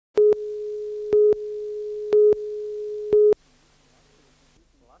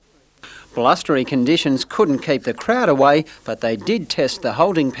Blustery conditions couldn't keep the crowd away, but they did test the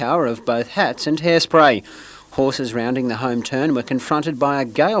holding power of both hats and hairspray. Horses rounding the home turn were confronted by a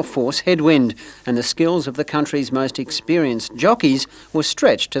gale force headwind, and the skills of the country's most experienced jockeys were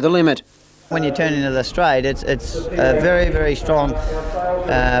stretched to the limit. When you turn into the straight, it's a very, very strong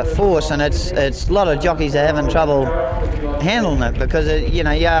force, and it's a lot of jockeys are having trouble handling it because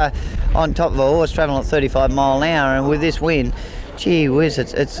you're on top of a horse travelling at 35 mile an hour, and with this wind, gee whiz,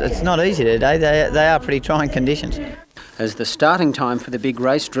 it's not easy today. They are pretty trying conditions. As the starting time for the big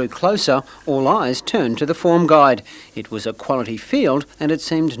race drew closer, all eyes turned to the form guide. It was a quality field, and it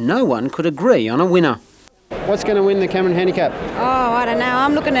seemed no one could agree on a winner. What's going to win the Cameron Handicap? Oh, I don't know.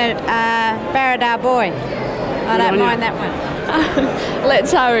 I'm looking at Barradar Boy. I don't mind that one.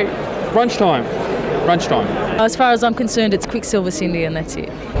 Let's hurry. Brunch time. As far as I'm concerned, it's Quicksilver Cindy and that's it.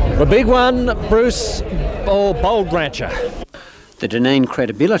 The big one, Bruce or Bold Rancher. The Dunedin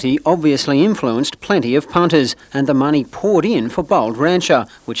credibility obviously influenced plenty of punters, and the money poured in for Bold Rancher,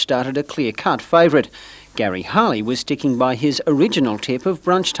 which started a clear-cut favourite. Gary Harley was sticking by his original tip of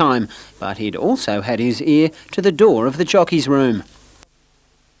brunch time, but he'd also had his ear to the door of the jockey's room.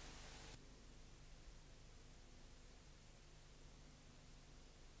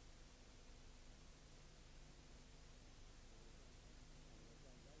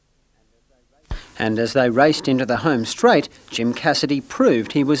 And as they raced into the home straight, Jim Cassidy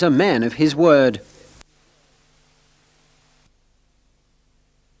proved he was a man of his word.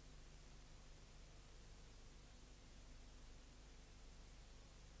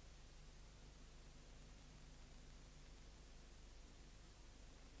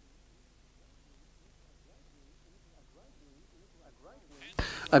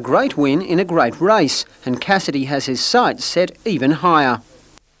 A great win in a great race, and Cassidy has his sights set even higher.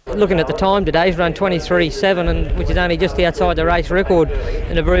 Looking at the time today, he's run 23.7, and which is only just outside the race record,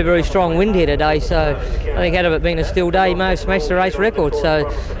 in a very, very strong wind here today. So I think out of it being a still day, he may have smashed the race record. So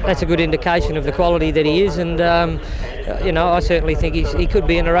that's a good indication of the quality that he is, and I certainly think he could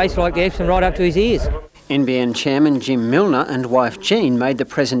be in a race like this and right up to his ears. NBN Chairman Jim Milner and wife Jean made the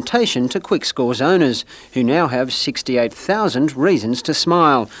presentation to QuickScore's owners, who now have 68,000 reasons to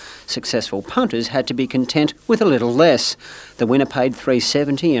smile. Successful punters had to be content with a little less. The winner paid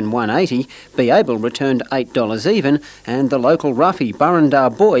 $3.70 and $1.80, Be Able returned $8 even, and the local roughie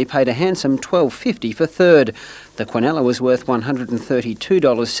Barradar Boy paid a handsome $12.50 for third. The Quinella was worth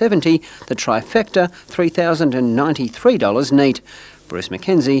 $132.70, the trifecta $3,093 neat. Bruce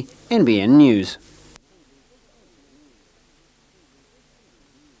McKenzie, NBN News.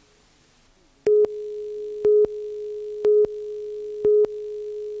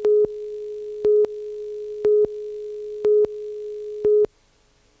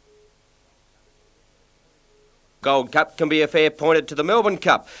 Gold Cup can be a fair pointed to the Melbourne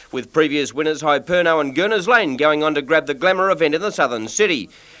Cup, with previous winners Hyperno and Gurners Lane going on to grab the glamour event in the southern city.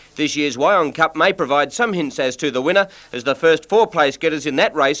 This year's Wyong Cup may provide some hints as to the winner, as the first 4 place getters in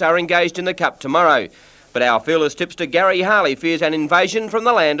that race are engaged in the Cup tomorrow. But our fearless tipster Gary Harley fears an invasion from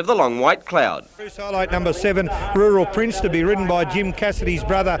the land of the long white cloud. Highlight number 7, Rural Prince, to be ridden by Jim Cassidy's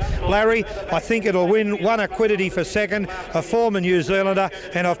brother Larry. I think it'll win 1 Equidity for second, a former New Zealander,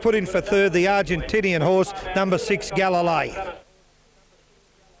 and I've put in for third the Argentinian horse, number 6, Galilei.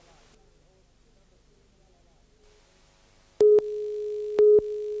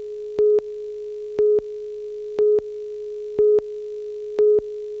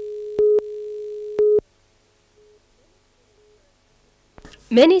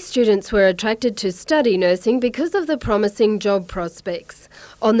 Many students were attracted to study nursing because of the promising job prospects.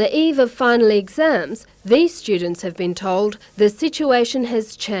 On the eve of final exams, these students have been told the situation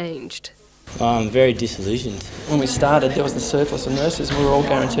has changed. I'm very disillusioned. When we started, there was a surplus of nurses and we were all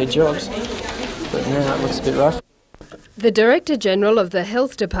guaranteed jobs. But now it looks a bit rough. The Director General of the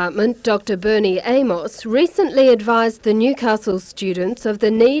Health Department, Dr. Bernie Amos, recently advised the Newcastle students of the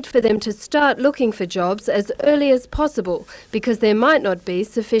need for them to start looking for jobs as early as possible because there might not be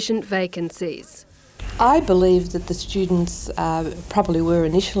sufficient vacancies. I believe that the students probably were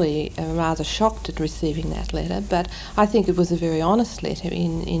initially rather shocked at receiving that letter, but I think it was a very honest letter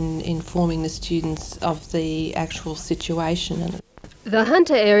in informing the students of the actual situation. The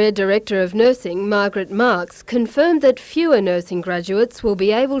Hunter Area Director of Nursing, Margaret Marks, confirmed that fewer nursing graduates will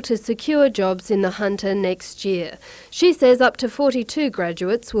be able to secure jobs in the Hunter next year. She says up to 42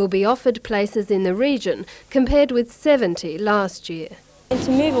 graduates will be offered places in the region, compared with 70 last year. And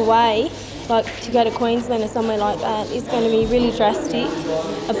to move away, like to go to Queensland or somewhere like that, is going to be really drastic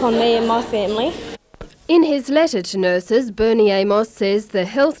upon me and my family. In his letter to nurses, Bernie Amos says the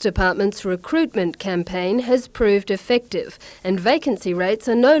Health Department's recruitment campaign has proved effective and vacancy rates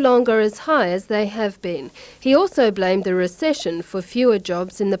are no longer as high as they have been. He also blamed the recession for fewer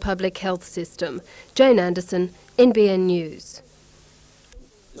jobs in the public health system. Jane Anderson, NBN News.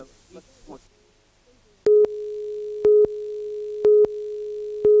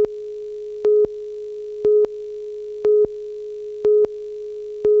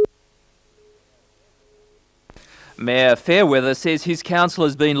 Mayor Fairweather says his council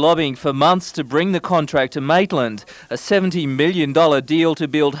has been lobbying for months to bring the contract to Maitland, a $70 million deal to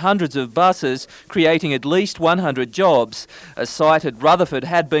build hundreds of buses, creating at least 100 jobs. A site at Rutherford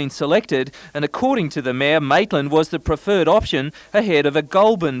had been selected, and according to the mayor, Maitland was the preferred option ahead of a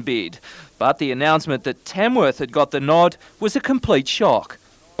Goulburn bid. But the announcement that Tamworth had got the nod was a complete shock.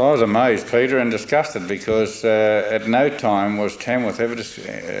 I was amazed, Peter, and disgusted because at no time was Tamworth ever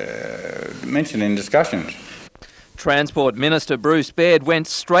mentioned in discussions. Transport Minister Bruce Baird went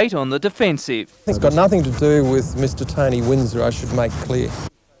straight on the defensive. It's got nothing to do with Mr Tony Windsor, I should make clear.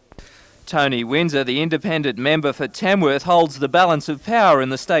 Tony Windsor, the independent member for Tamworth, holds the balance of power in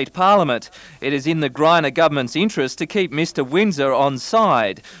the state parliament. It is in the Greiner government's interest to keep Mr Windsor on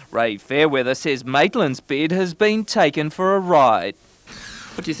side. Ray Fairweather says Maitland's bid has been taken for a ride.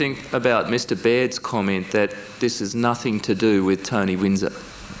 What do you think about Mr Baird's comment that this has nothing to do with Tony Windsor?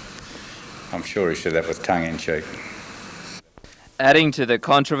 I'm sure he said that with tongue in cheek. Adding to the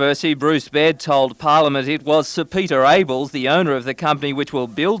controversy, Bruce Baird told Parliament it was Sir Peter Abels, the owner of the company which will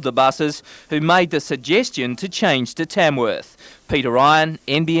build the buses, who made the suggestion to change to Tamworth. Peter Ryan,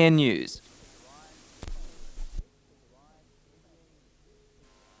 NBN News.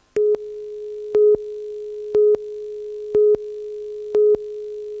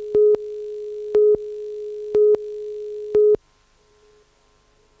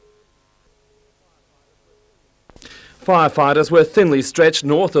 Firefighters were thinly stretched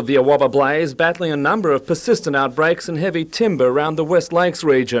north of the Awabba blaze, battling a number of persistent outbreaks and heavy timber around the West Lakes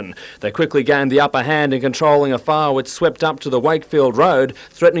region. They quickly gained the upper hand in controlling a fire which swept up to the Wakefield Road,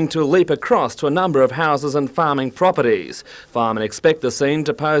 threatening to leap across to a number of houses and farming properties. Firemen expect the scene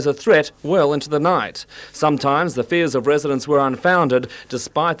to pose a threat well into the night. Sometimes the fears of residents were unfounded.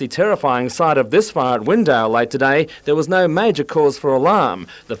 Despite the terrifying sight of this fire at Windale late today, there was no major cause for alarm.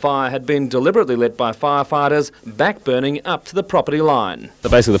 The fire had been deliberately lit by firefighters, burning up to the property line. So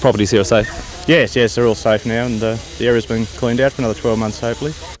basically the properties here are safe? Yes, they're all safe now, and the area's been cleaned out for another 12 months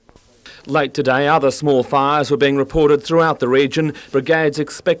hopefully. Late today, other small fires were being reported throughout the region. Brigades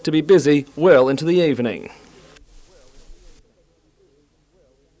expect to be busy well into the evening.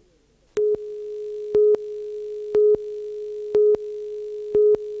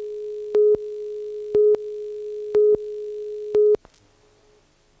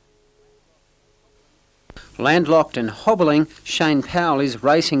 Landlocked and hobbling, Shane Powell is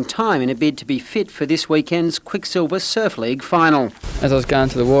racing time in a bid to be fit for this weekend's Quicksilver Surf League final. As I was going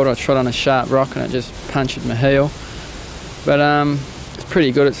to the water, I trod on a sharp rock and it just punctured my heel. But it's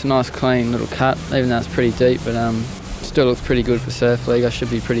pretty good. It's a nice clean little cut, even though it's pretty deep, but still looks pretty good for Surf League. I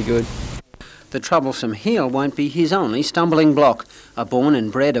should be pretty good. The troublesome heel won't be his only stumbling block. A born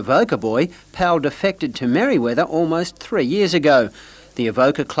and bred Avoca boy, Powell defected to Merewether almost 3 years ago. The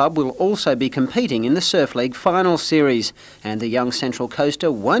Avoca Club will also be competing in the Surf League final series, and the young Central Coaster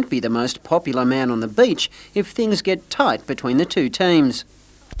won't be the most popular man on the beach if things get tight between the two teams.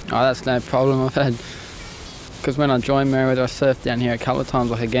 Oh, that's no problem I've had, because when I joined Merewether I surfed down here a couple of times,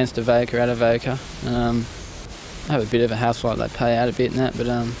 like against Avoca, at Avoca. I have a bit of a house light, they pay out a bit and that, but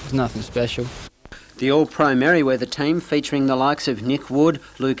it's nothing special. The All-Pro Merewether team, featuring the likes of Nick Wood,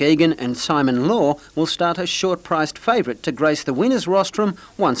 Luke Egan and Simon Law, will start a short-priced favourite to grace the winners' rostrum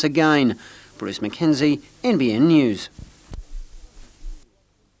once again. Bruce McKenzie, NBN News.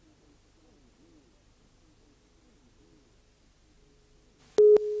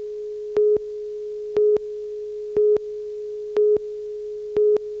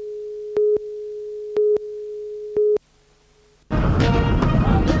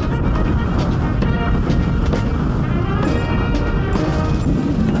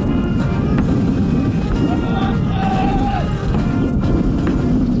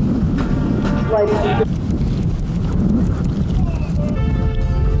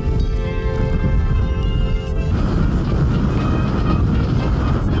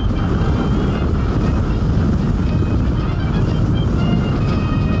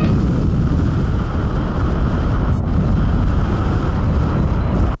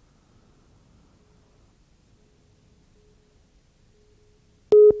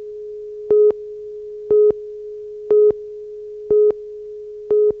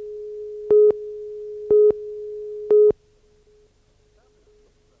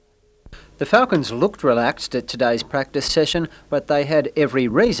 The Falcons looked relaxed at today's practice session, but they had every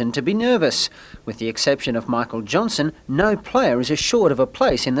reason to be nervous. With the exception of Michael Johnson, no player is assured of a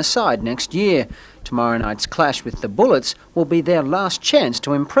place in the side next year. Tomorrow night's clash with the Bullets will be their last chance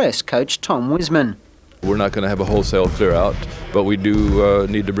to impress coach Tom Wiseman. We're not going to have a wholesale clear out, but we do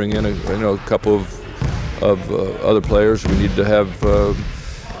need to bring in a couple of other players. We need to have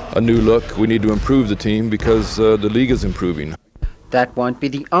a new look. We need to improve the team because the league is improving. That won't be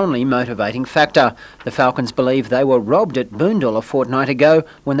the only motivating factor. The Falcons believe they were robbed at Boondall a fortnight ago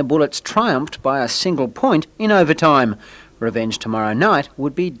when the Bullets triumphed by a single point in overtime. Revenge tomorrow night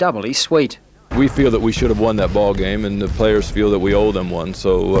would be doubly sweet. We feel that we should have won that ball game, and the players feel that we owe them one.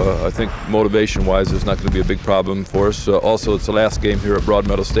 So I think motivation-wise, there's not going to be a big problem for us. Also, it's the last game here at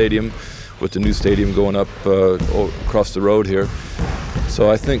Broadmeadow Stadium, with the new stadium going up across the road here.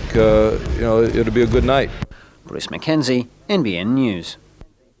 So I think it'll be a good night. Bruce Mackenzie, NBN News.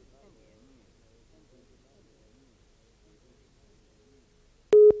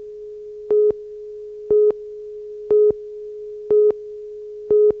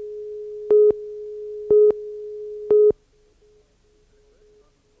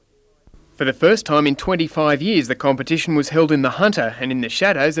 For the first time in 25 years, the competition was held in the Hunter and in the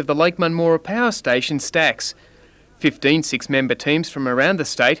shadows of the Lake Munmora Power Station stacks. 15 six-member teams from around the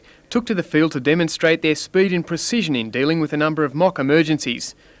state took to the field to demonstrate their speed and precision in dealing with a number of mock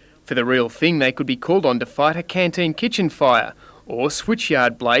emergencies. For the real thing, they could be called on to fight a canteen kitchen fire or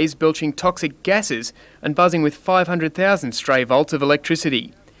switchyard blaze belching toxic gases and buzzing with 500,000 stray volts of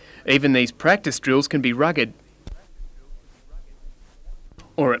electricity. Even these practice drills can be rugged,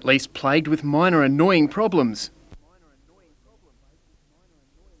 or at least plagued with minor annoying problems.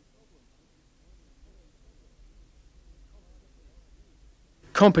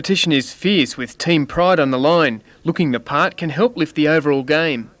 Competition is fierce with team pride on the line. Looking the part can help lift the overall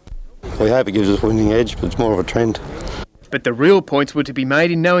game. We hope it gives us a winning edge, but it's more of a trend. But the real points were to be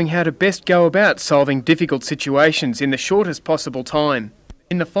made in knowing how to best go about solving difficult situations in the shortest possible time.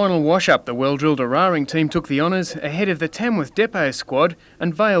 In the final wash-up, the well-drilled Araring team took the honours ahead of the Tamworth Depot squad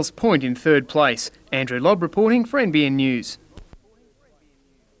and Vales Point in third place. Andrew Lobb reporting for NBN News.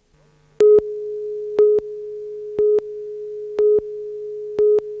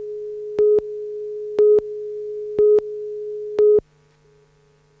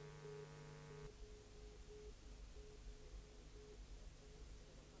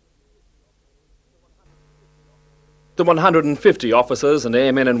 The 150 officers and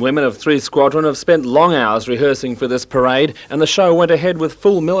airmen and women of 3 Squadron have spent long hours rehearsing for this parade, and the show went ahead with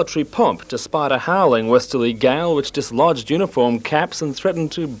full military pomp despite a howling westerly gale which dislodged uniform caps and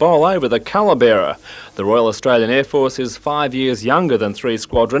threatened to bowl over the colour bearer. The Royal Australian Air Force is 5 years younger than 3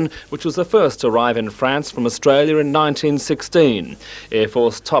 Squadron, which was the first to arrive in France from Australia in 1916. Air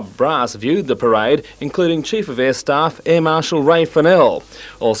Force top brass viewed the parade, including Chief of Air Staff Air Marshal Ray Fennell.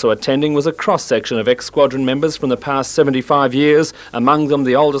 Also attending was a cross-section of ex-squadron members from the past 75 years, among them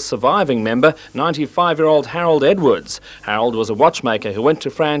the oldest surviving member, 95-year-old Harold Edwards. Harold was a watchmaker who went to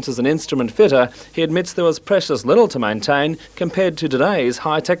France as an instrument fitter. He admits there was precious little to maintain compared to today's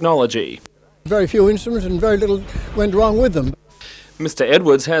high technology. Very few instruments and very little went wrong with them. Mr.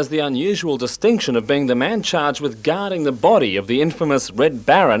 Edwards has the unusual distinction of being the man charged with guarding the body of the infamous Red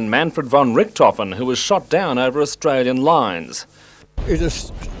Baron Manfred von Richthofen, who was shot down over Australian lines. He's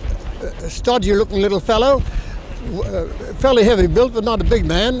a stodgy-looking little fellow. Fairly heavy built, but not a big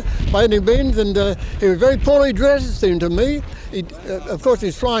man by any means, and he was very poorly dressed, it seemed to me. Of course,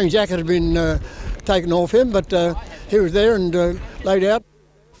 his flying jacket had been taken off him, but he was there and laid out.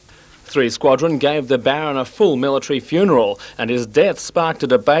 3 Squadron gave the Baron a full military funeral, and his death sparked a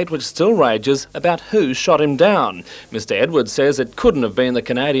debate which still rages about who shot him down. Mr. Edwards says it couldn't have been the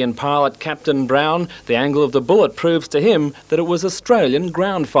Canadian pilot Captain Brown. The angle of the bullet proves to him that it was Australian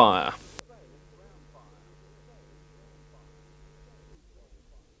ground fire.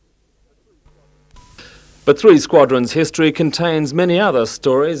 But 3 Squadron's history contains many other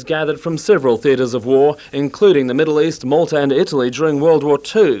stories gathered from several theatres of war, including the Middle East, Malta and Italy during World War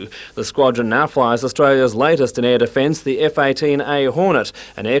II. The squadron now flies Australia's latest in air defence, the F-18A Hornet,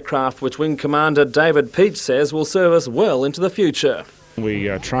 an aircraft which Wing Commander David Peach says will serve us well into the future. We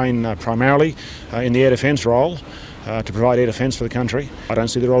train primarily in the air defence role to provide air defence for the country. I don't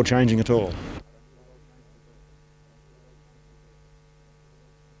see the role changing at all.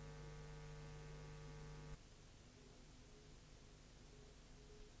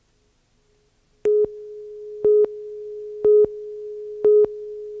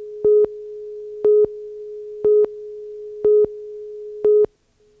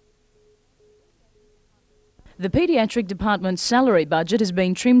 The paediatric department's salary budget has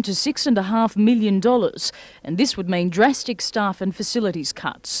been trimmed to $6.5 million, and this would mean drastic staff and facilities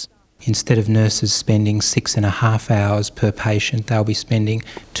cuts. Instead of nurses spending 6.5 hours per patient, they'll be spending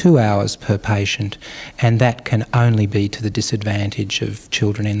 2 hours per patient, and that can only be to the disadvantage of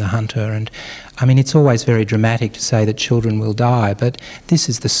children in the Hunter. And I mean, it's always very dramatic to say that children will die, but this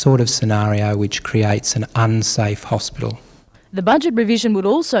is the sort of scenario which creates an unsafe hospital. The budget revision would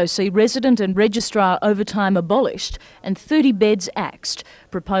also see resident and registrar overtime abolished and 30 beds axed,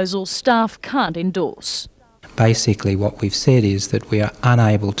 proposals staff can't endorse. Basically what we've said is that we are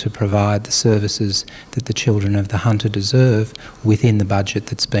unable to provide the services that the children of the Hunter deserve within the budget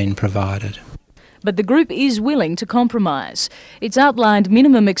that's been provided. But the group is willing to compromise. It's outlined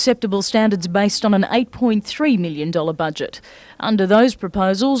minimum acceptable standards based on an $8.3 million budget. Under those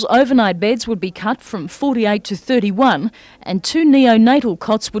proposals, overnight beds would be cut from 48 to 31 and 2 neonatal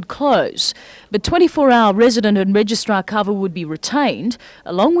cots would close. But 24-hour resident and registrar cover would be retained,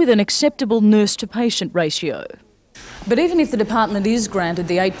 along with an acceptable nurse-to-patient ratio. But even if the department is granted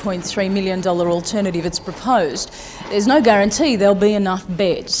the $8.3 million alternative it's proposed, there's no guarantee there'll be enough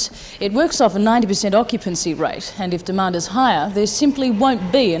beds. It works off a 90% occupancy rate, and if demand is higher, there simply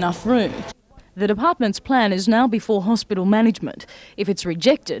won't be enough room. The department's plan is now before hospital management. If it's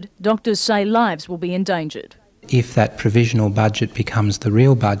rejected, doctors say lives will be endangered. If that provisional budget becomes the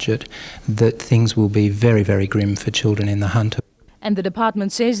real budget, that things will be very, very grim for children in the Hunter. And the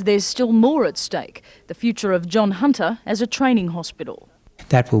department says there's still more at stake, the future of John Hunter as a training hospital.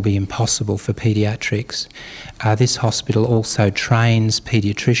 That will be impossible for paediatrics. This hospital also trains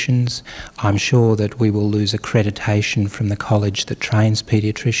paediatricians. I'm sure that we will lose accreditation from the college that trains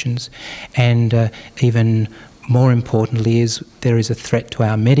paediatricians. And even more importantly is there is a threat to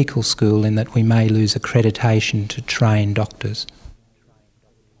our medical school in that we may lose accreditation to train doctors.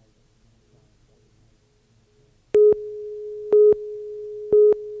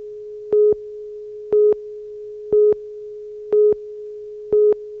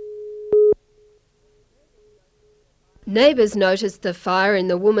 Neighbours noticed the fire in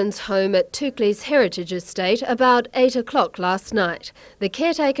the woman's home at Toukley's Heritage Estate about 8 o'clock last night. The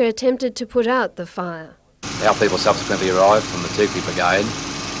caretaker attempted to put out the fire. Our people subsequently arrived from the Toukley Brigade,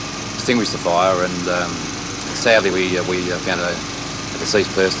 extinguished the fire, and sadly we found a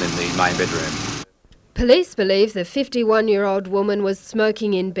deceased person in the main bedroom. Police believe the 51-year-old woman was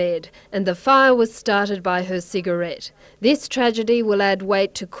smoking in bed and the fire was started by her cigarette. This tragedy will add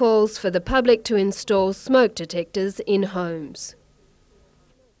weight to calls for the public to install smoke detectors in homes.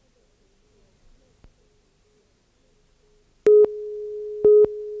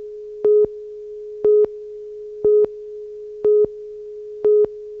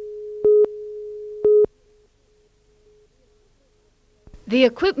 The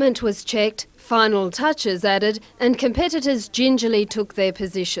equipment was checked, final touches added, and competitors gingerly took their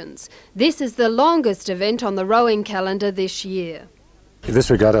positions. This is the longest event on the rowing calendar this year. In this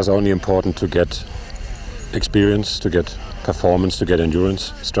regard, it's only important to get experience, to get performance, to get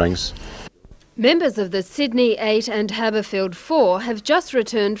endurance, strength. Members of the Sydney 8 and Haberfield 4 have just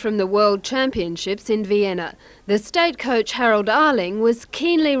returned from the World Championships in Vienna. The state coach Harold Arling was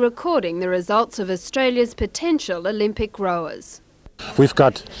keenly recording the results of Australia's potential Olympic rowers. We've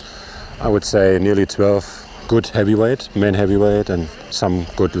got, I would say, nearly 12 good heavyweight, men heavyweight, and some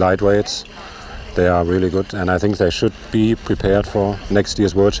good lightweights. They are really good, and I think they should be prepared for next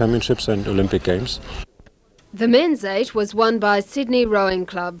year's World Championships and Olympic Games. The men's 8 was won by Sydney Rowing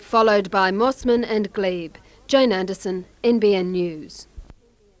Club, followed by Mossman and Glebe. Jane Anderson, NBN News.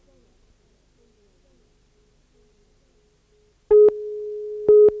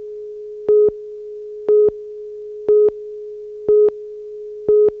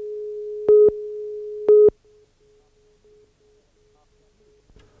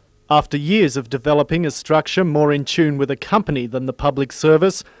 After years of developing a structure more in tune with a company than the public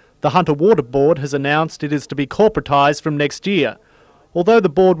service, the Hunter Water Board has announced it is to be corporatised from next year. Although the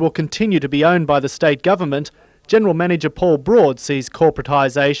board will continue to be owned by the state government, General Manager Paul Broad sees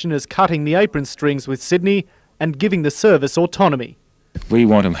corporatisation as cutting the apron strings with Sydney and giving the service autonomy. We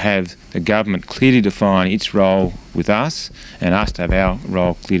want to have the government clearly define its role with us and us to have our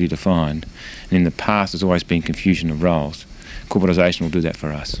role clearly defined. And in the past there's always been confusion of roles. Corporatisation will do that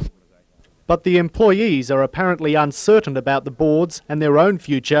for us. But the employees are apparently uncertain about the boards and their own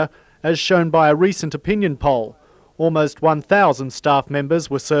future, as shown by a recent opinion poll. Almost 1,000 staff members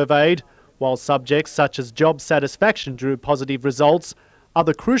were surveyed, while subjects such as job satisfaction drew positive results.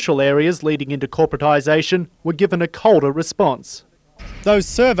 Other crucial areas leading into corporatisation were given a colder response. Those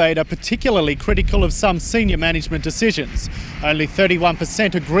surveyed are particularly critical of some senior management decisions. Only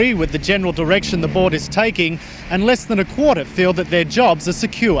 31% agree with the general direction the board is taking, and less than a quarter feel that their jobs are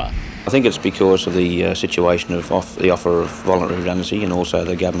secure. I think it's because of the situation of the offer of voluntary redundancy, and also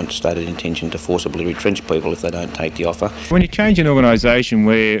the government's stated intention to forcibly retrench people if they don't take the offer. When you change an organisation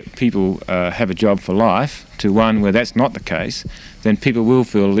where people have a job for life to one where that's not the case, then people will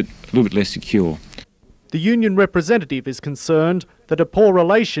feel a little bit less secure. The union representative is concerned that a poor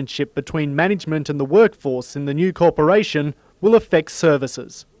relationship between management and the workforce in the new corporation will affect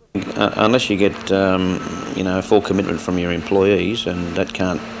services. Unless you get, full commitment from your employees, and that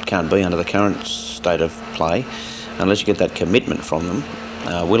can't be under the current state of play, unless you get that commitment from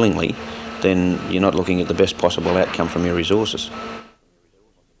them willingly, then you're not looking at the best possible outcome from your resources.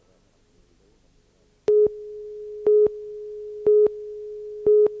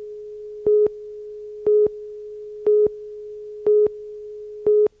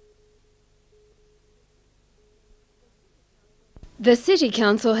 The City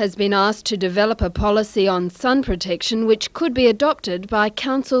Council has been asked to develop a policy on sun protection which could be adopted by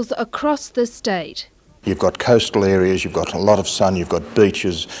councils across the state. You've got coastal areas, you've got a lot of sun, you've got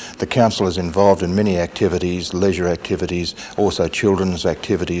beaches. The council is involved in many activities, leisure activities, also children's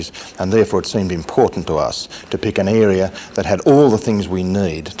activities, and therefore it seemed important to us to pick an area that had all the things we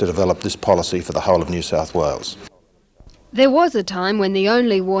need to develop this policy for the whole of New South Wales. There was a time when the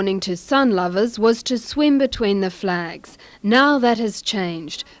only warning to sun lovers was to swim between the flags. Now that has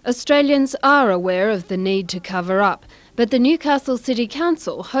changed. Australians are aware of the need to cover up, but the Newcastle City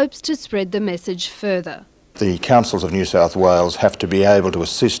Council hopes to spread the message further. The councils of New South Wales have to be able to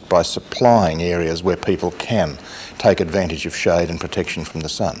assist by supplying areas where people can take advantage of shade and protection from the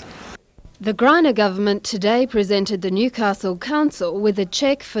sun. The Greiner government today presented the Newcastle Council with a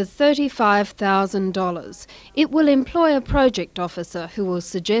cheque for $35,000. It will employ a project officer who will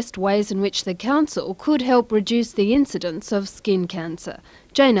suggest ways in which the council could help reduce the incidence of skin cancer.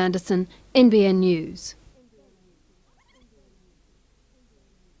 Jane Anderson, NBN News.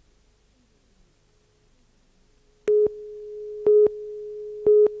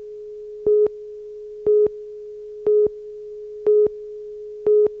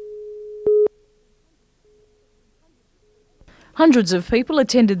 Hundreds of people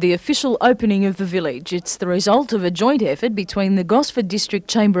attended the official opening of the village. It's the result of a joint effort between the Gosford District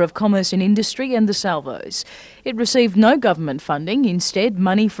Chamber of Commerce and Industry and the Salvos. It received no government funding, instead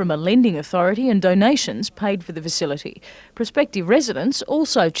money from a lending authority and donations paid for the facility. Prospective residents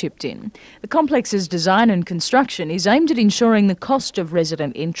also chipped in. The complex's design and construction is aimed at ensuring the cost of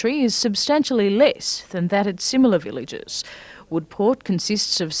resident entry is substantially less than that at similar villages. Woodport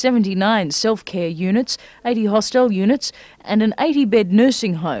consists of 79 self-care units, 80 hostel units and an 80-bed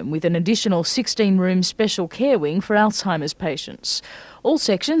nursing home with an additional 16-room special care wing for Alzheimer's patients. All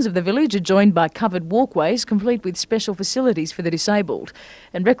sections of the village are joined by covered walkways complete with special facilities for the disabled.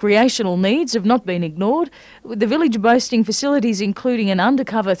 And recreational needs have not been ignored, with the village boasting facilities including an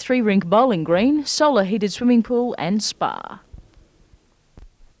undercover 3-rink bowling green, solar-heated swimming pool and spa.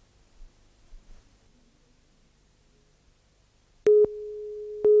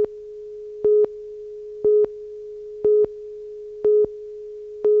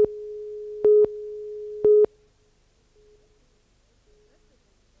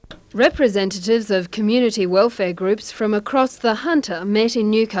 Representatives of community welfare groups from across the Hunter met in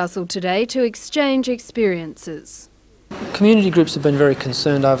Newcastle today to exchange experiences. Community groups have been very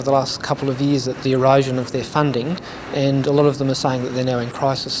concerned over the last couple of years at the erosion of their funding, and a lot of them are saying that they're now in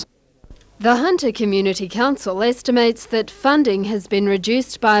crisis. The Hunter Community Council estimates that funding has been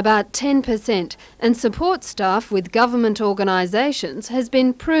reduced by about 10% and support staff with government organisations has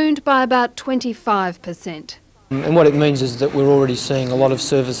been pruned by about 25%. And what it means is that we're already seeing a lot of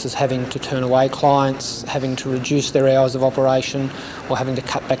services having to turn away clients, having to reduce their hours of operation or having to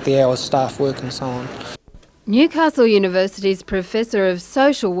cut back the hours staff work and so on. Newcastle University's Professor of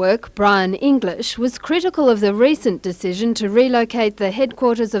Social Work, Brian English, was critical of the recent decision to relocate the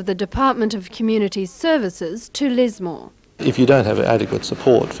headquarters of the Department of Community Services to Lismore. If you don't have adequate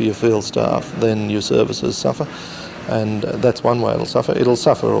support for your field staff, then your services suffer. And that's one way it'll suffer. It'll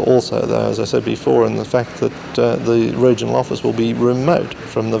suffer also, though, as I said before, in the fact that the regional office will be remote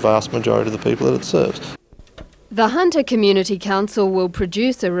from the vast majority of the people that it serves. The Hunter Community Council will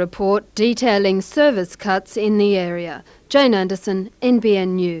produce a report detailing service cuts in the area. Jane Anderson,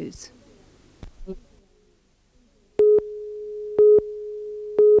 NBN News.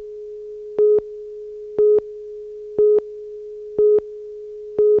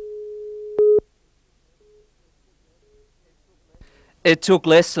 It took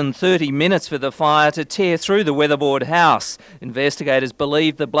less than 30 minutes for the fire to tear through the weatherboard house. Investigators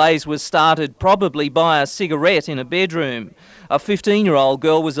believe the blaze was started probably by a cigarette in a bedroom. A 15-year-old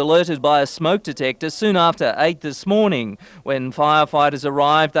girl was alerted by a smoke detector soon after 8 this morning. When firefighters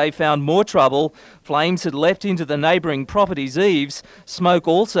arrived, they found more trouble. Flames had leapt into the neighbouring property's eaves. Smoke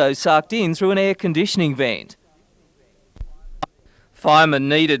also sucked in through an air conditioning vent. Firemen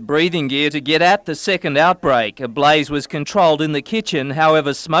needed breathing gear to get at the second outbreak. A blaze was controlled in the kitchen,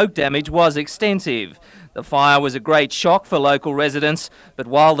 however smoke damage was extensive. The fire was a great shock for local residents, but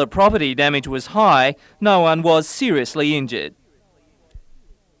while the property damage was high, no one was seriously injured.